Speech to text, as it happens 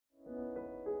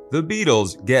The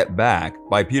Beatles' Get Back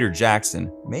by Peter Jackson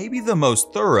may be the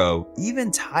most thorough, even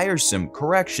tiresome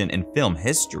correction in film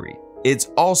history. It's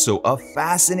also a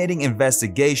fascinating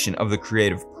investigation of the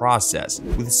creative process,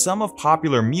 with some of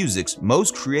popular music's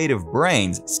most creative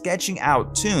brains sketching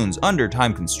out tunes under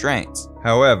time constraints.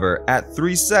 However, at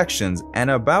 3 sections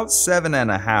and about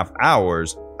 7.5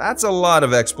 hours, that's a lot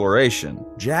of exploration.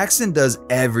 Jackson does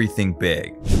everything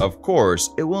big. Of course,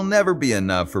 it will never be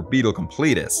enough for Beatle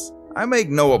completists. I make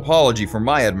no apology for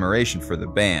my admiration for the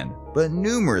band, but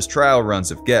numerous trial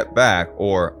runs of Get Back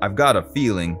or I've Got a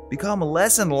Feeling become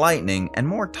less enlightening and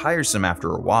more tiresome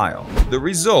after a while. The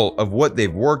result of what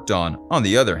they've worked on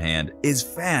the other hand, is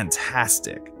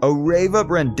fantastic. A rave-up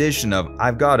rendition of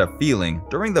I've Got a Feeling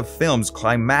during the film's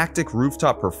climactic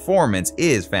rooftop performance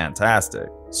is fantastic.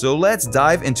 So let's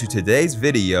dive into today's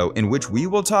video, in which we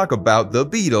will talk about The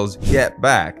Beatles' Get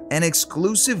Back, an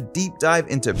exclusive deep dive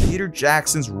into Peter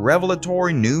Jackson's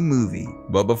revelatory new movie.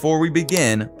 But before we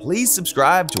begin, please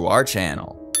subscribe to our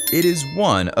channel. It is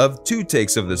one of 2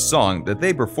 takes of the song that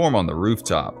they perform on the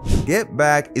rooftop. Get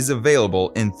Back is available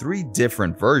in 3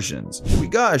 different versions. We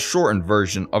got a shortened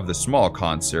version of the small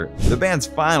concert, the band's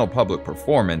final public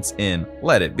performance in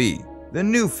Let It Be. The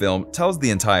new film tells the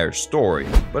entire story,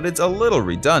 but it's a little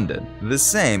redundant, the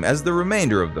same as the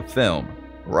remainder of the film.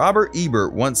 Robert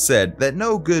Ebert once said that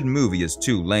no good movie is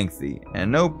too lengthy, and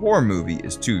no poor movie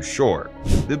is too short.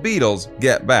 The Beatles'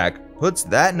 Get Back puts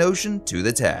that notion to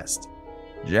the test.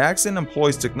 Jackson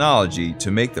employs technology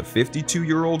to make the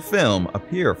 52-year-old film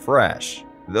appear fresh.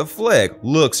 The flick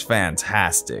looks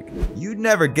fantastic. You'd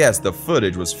never guess the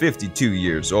footage was 52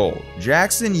 years old.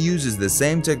 Jackson uses the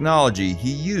same technology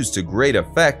he used to great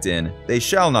effect in They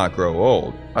Shall Not Grow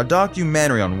Old, a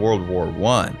documentary on World War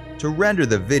I, to render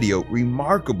the video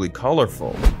remarkably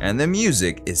colorful, and the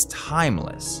music is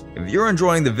timeless. If you're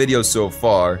enjoying the video so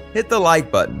far, hit the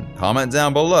like button, comment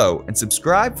down below, and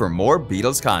subscribe for more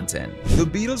Beatles content. The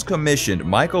Beatles commissioned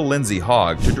Michael Lindsay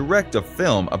Hogg to direct a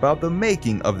film about the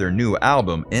making of their new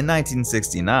album in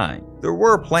 1969. There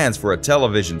were plans for a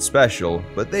television special,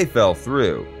 but they fell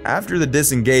through. After the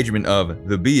disengagement of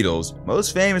The Beatles,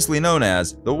 most famously known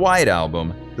as The White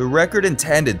Album, the record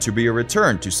intended to be a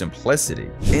return to simplicity.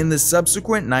 In the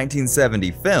subsequent 1970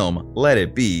 film, Let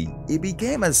It Be, it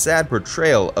became a sad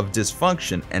portrayal of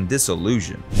dysfunction and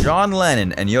disillusion. John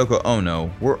Lennon and Yoko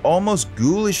Ono were almost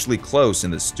ghoulishly close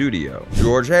in the studio.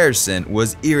 George Harrison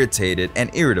was irritated and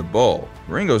irritable.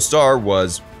 Ringo Starr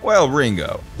was, well,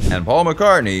 Ringo, and Paul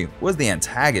McCartney was the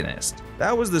antagonist.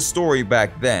 That was the story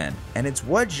back then, and it's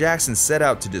what Jackson set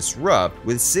out to disrupt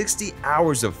with 60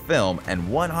 hours of film and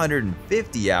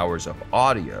 150 hours of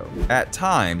audio. At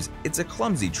times, it's a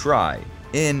clumsy try.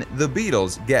 In The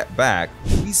Beatles' Get Back,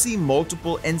 we see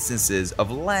multiple instances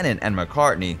of Lennon and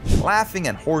McCartney laughing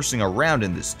and horsing around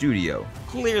in the studio,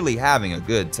 clearly having a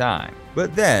good time.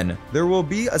 But then, there will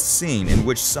be a scene in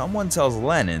which someone tells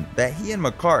Lennon that he and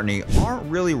McCartney aren't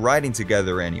really writing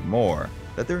together anymore,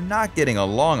 that they're not getting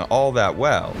along all that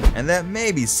well, and that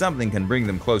maybe something can bring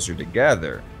them closer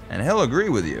together, and he'll agree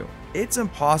with you. It's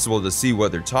impossible to see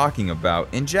what they're talking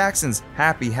about in Jackson's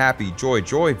Happy Happy Joy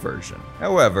Joy version.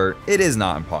 However, it is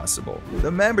not impossible.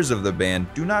 The members of the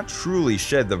band do not truly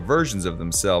shed the versions of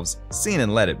themselves seen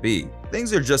in Let It Be.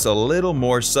 Things are just a little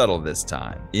more subtle this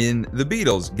time. In The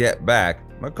Beatles' Get Back,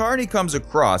 McCartney comes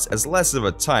across as less of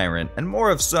a tyrant and more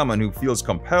of someone who feels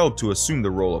compelled to assume the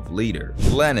role of leader.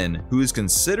 Lennon, who is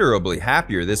considerably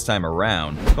happier this time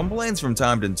around, complains from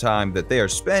time to time that they are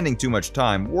spending too much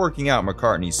time working out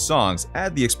McCartney's songs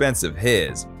at the expense of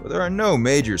his, but there are no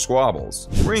major squabbles.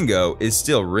 Ringo is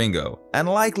still Ringo, and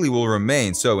likely will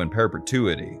remain so in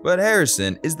perpetuity, but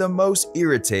Harrison is the most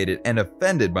irritated and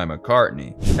offended by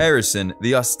McCartney. Harrison,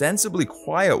 the ostensibly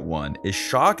quiet one, is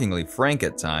shockingly frank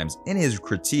at times in his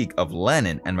critique of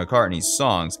Lennon and McCartney's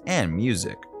songs and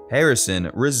music.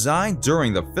 Harrison resigned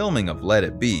during the filming of Let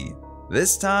It Be.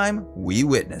 This time, we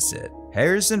witness it.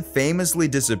 Harrison famously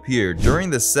disappeared during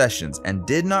the sessions and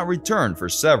did not return for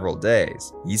several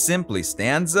days. He simply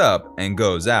stands up and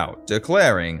goes out,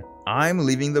 declaring, "I'm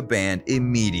leaving the band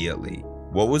immediately."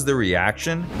 What was the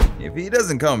reaction? If he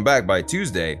doesn't come back by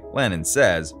Tuesday, Lennon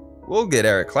says, we'll get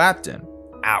Eric Clapton.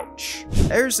 Ouch.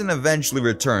 Harrison eventually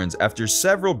returns after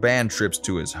several band trips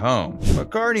to his home.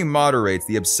 McCartney moderates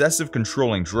the obsessive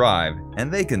controlling drive,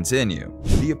 and they continue.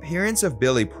 The appearance of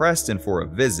Billy Preston for a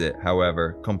visit,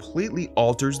 however, completely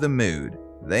alters the mood.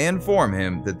 They inform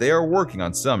him that they are working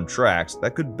on some tracks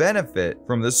that could benefit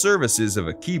from the services of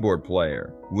a keyboard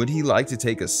player. Would he like to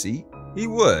take a seat? He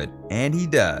would, and he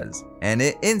does, and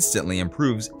it instantly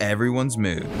improves everyone's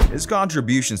mood. His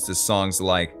contributions to songs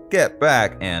like Get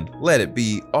Back and Let It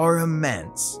Be are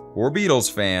immense. For Beatles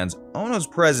fans, Ono's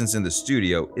presence in the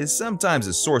studio is sometimes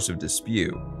a source of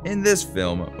dispute. In this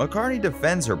film, McCartney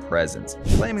defends her presence,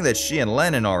 claiming that she and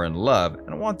Lennon are in love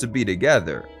and want to be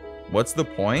together. What's the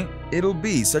point? It'll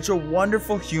be such a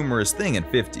wonderful, humorous thing in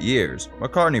 50 years,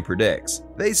 McCartney predicts.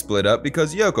 They split up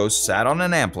because Yoko sat on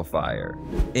an amplifier.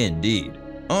 Indeed.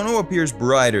 Ono appears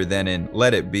brighter than in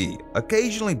Let It Be,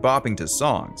 occasionally bopping to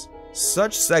songs.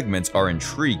 Such segments are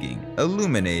intriguing,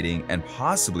 illuminating, and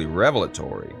possibly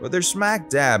revelatory, but they're smack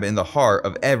dab in the heart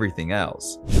of everything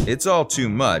else. It's all too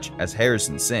much, as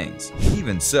Harrison sings.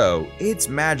 Even so, it's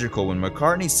magical when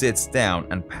McCartney sits down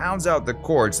and pounds out the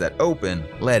chords that open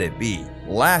Let It Be.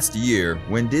 Last year,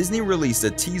 when Disney released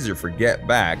a teaser for Get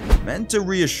Back, meant to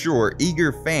reassure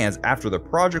eager fans after the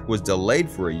project was delayed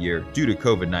for a year due to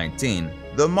COVID-19,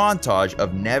 the montage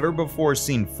of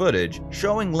never-before-seen footage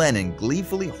showing Lennon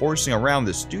gleefully horsing around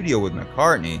the studio with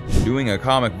McCartney, doing a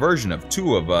comic version of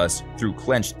Two of Us through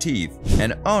clenched teeth,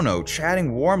 and Ono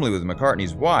chatting warmly with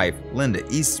McCartney's wife, Linda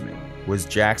Eastman. Was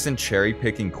Jackson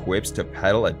cherry-picking quips to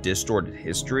peddle a distorted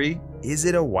history? Is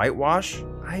it a whitewash?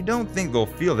 I don't think they'll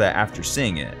feel that after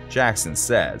seeing it, Jackson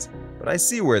says, but I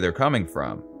see where they're coming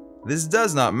from. This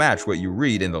does not match what you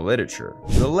read in the literature.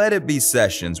 The Let It Be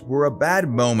sessions were a bad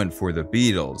moment for the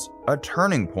Beatles, a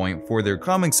turning point for their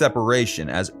coming separation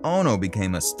as Ono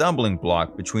became a stumbling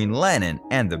block between Lennon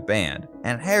and the band,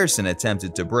 and Harrison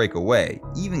attempted to break away,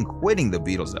 even quitting the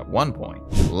Beatles at one point.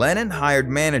 Lennon hired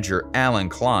manager Alan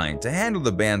Klein to handle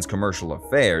the band's commercial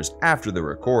affairs after the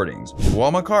recordings,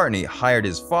 while McCartney hired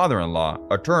his father-in-law,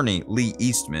 attorney Lee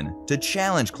Eastman, to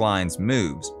challenge Klein's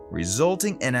moves,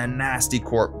 resulting in a nasty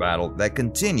court battle that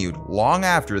continued long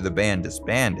after the band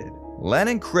disbanded.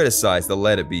 Lennon criticized the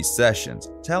Let It Be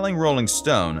sessions, telling Rolling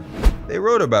Stone, "They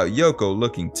wrote about Yoko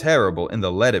looking terrible in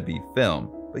the Let It Be film,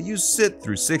 but you sit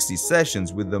through 60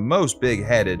 sessions with the most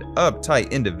big-headed, uptight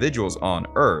individuals on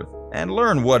Earth and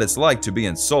learn what it's like to be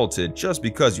insulted just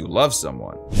because you love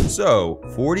someone." So,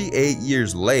 48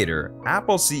 years later,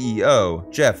 Apple CEO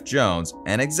Jeff Jones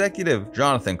and executive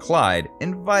Jonathan Clyde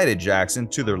invited Jackson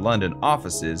to their London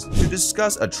offices to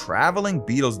discuss a traveling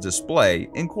Beatles display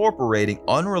incorporating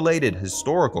unrelated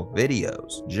historical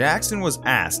videos. Jackson was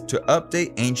asked to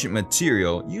update ancient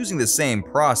material using the same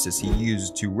process he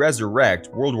used to resurrect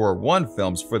World War I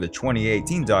films for the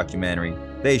 2018 documentary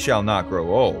They Shall Not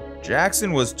Grow Old.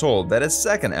 Jackson was told that a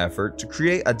second effort to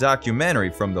create a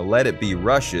documentary from the Let It Be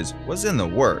rushes was in the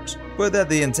works, but that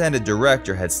the intended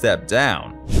director had stepped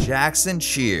down. Jackson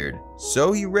cheered,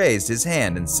 so he raised his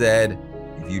hand and said,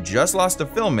 "If you just lost a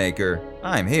filmmaker,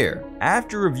 I'm here."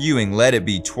 After reviewing Let It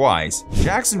Be twice,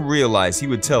 Jackson realized he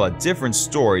would tell a different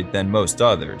story than most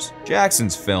others.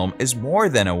 Jackson's film is more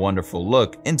than a wonderful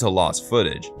look into lost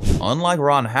footage. Unlike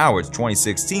Ron Howard's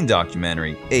 2016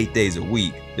 documentary, 8 Days a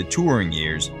Week, The Touring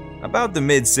Years, about the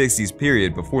mid-60s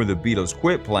period before the Beatles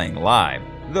quit playing live,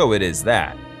 though it is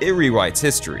that, it rewrites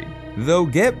history. Though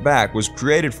Get Back was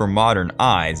created for modern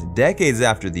eyes decades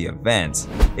after the events,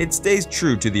 it stays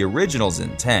true to the original's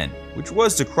intent, which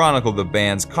was to chronicle the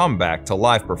band's comeback to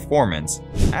live performance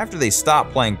after they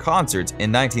stopped playing concerts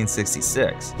in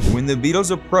 1966. When the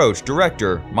Beatles approached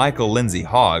director Michael Lindsay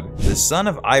Hogg, the son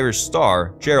of Irish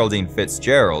star Geraldine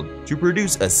Fitzgerald, to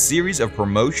produce a series of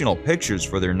promotional pictures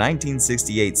for their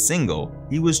 1968 single,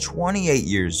 he was 28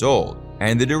 years old,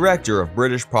 and the director of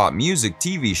British pop music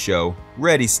TV show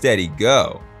Ready Steady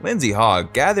Go. Lindsay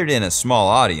Hogg gathered in a small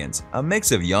audience, a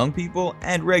mix of young people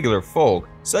and regular folk,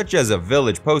 such as a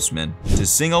village postman, to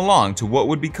sing along to what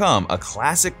would become a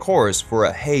classic chorus for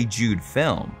a Hey Jude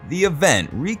film. The event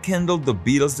rekindled the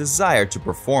Beatles' desire to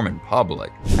perform in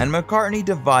public, and McCartney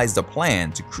devised a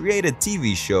plan to create a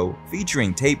TV show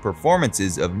featuring tape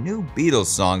performances of new Beatles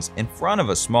songs in front of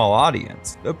a small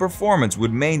audience. The performance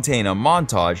would maintain a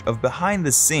montage of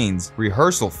behind-the-scenes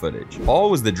rehearsal footage. All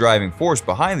was the driving force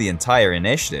behind the entire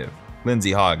initiative,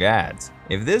 Lindsay Hogg adds.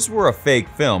 If this were a fake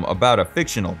film about a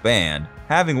fictional band,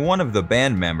 having one of the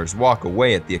band members walk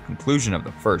away at the conclusion of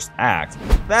the first act,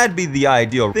 that'd be the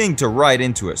ideal thing to write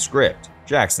into a script,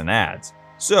 Jackson adds.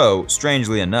 So,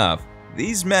 strangely enough,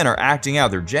 these men are acting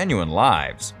out their genuine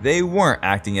lives. They weren't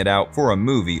acting it out for a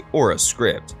movie or a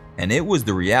script, and it was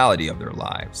the reality of their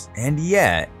lives. And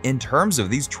yet, in terms of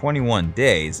these 21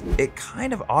 days, it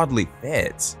kind of oddly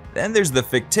fits. Then there's the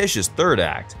fictitious third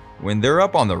act, when they're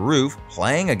up on the roof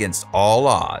playing against all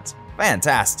odds.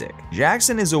 fantastic.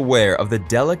 Jackson is aware of the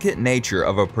delicate nature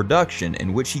of a production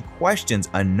in which he questions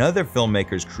another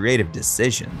filmmaker's creative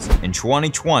decisions. In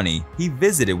 2020, he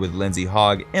visited with Lindsay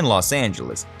Hogg in Los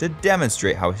Angeles to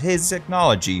demonstrate how his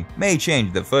technology may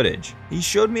change the footage. He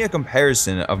showed me a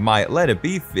comparison of my Let It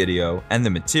Be video and the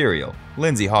material.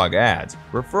 Lindsay Hogg adds,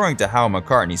 referring to how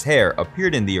McCartney's hair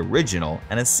appeared in the original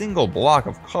and a single block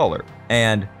of color,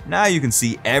 and now you can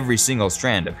see every single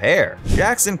strand of hair.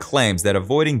 Jackson claims that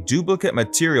avoiding duplicate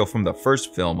material from the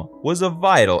first film was a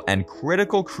vital and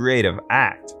critical creative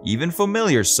act. Even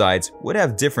familiar sites would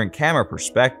have different camera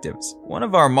perspectives. One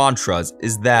of our mantras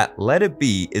is that Let It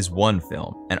Be is one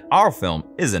film and our film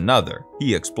is another,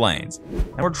 he explains,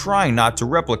 and we're trying not to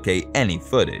replicate any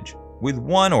footage, with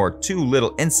one or two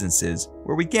little instances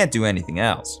where we can't do anything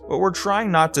else. But we're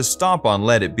trying not to stomp on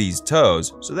Let It Be's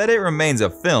toes so that it remains a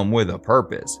film with a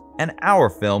purpose, and our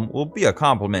film will be a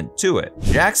complement to it.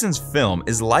 Jackson's film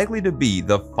is likely to be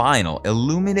the final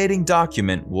illuminating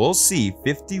document we'll see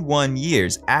 51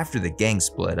 years after the gang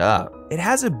split up. It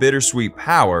has a bittersweet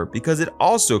power because it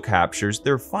also captures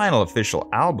their final official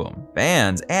album.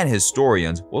 Fans and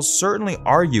historians will certainly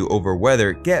argue over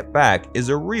whether Get Back is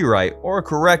a rewrite or a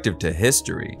corrective to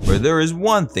history, but there is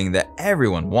one thing that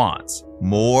everyone wants: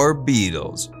 more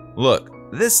Beatles. Look,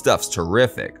 this stuff's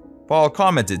terrific, Paul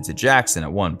commented to Jackson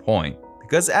at one point,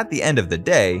 because at the end of the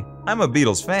day, I'm a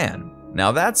Beatles fan.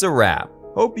 Now that's a wrap.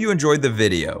 Hope you enjoyed the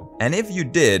video, and if you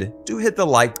did, do hit the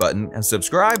like button and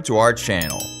subscribe to our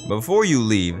channel. Before you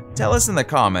leave, tell us in the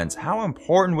comments how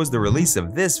important was the release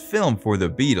of this film for the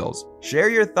Beatles. Share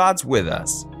your thoughts with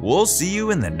us. We'll see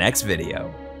you in the next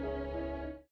video.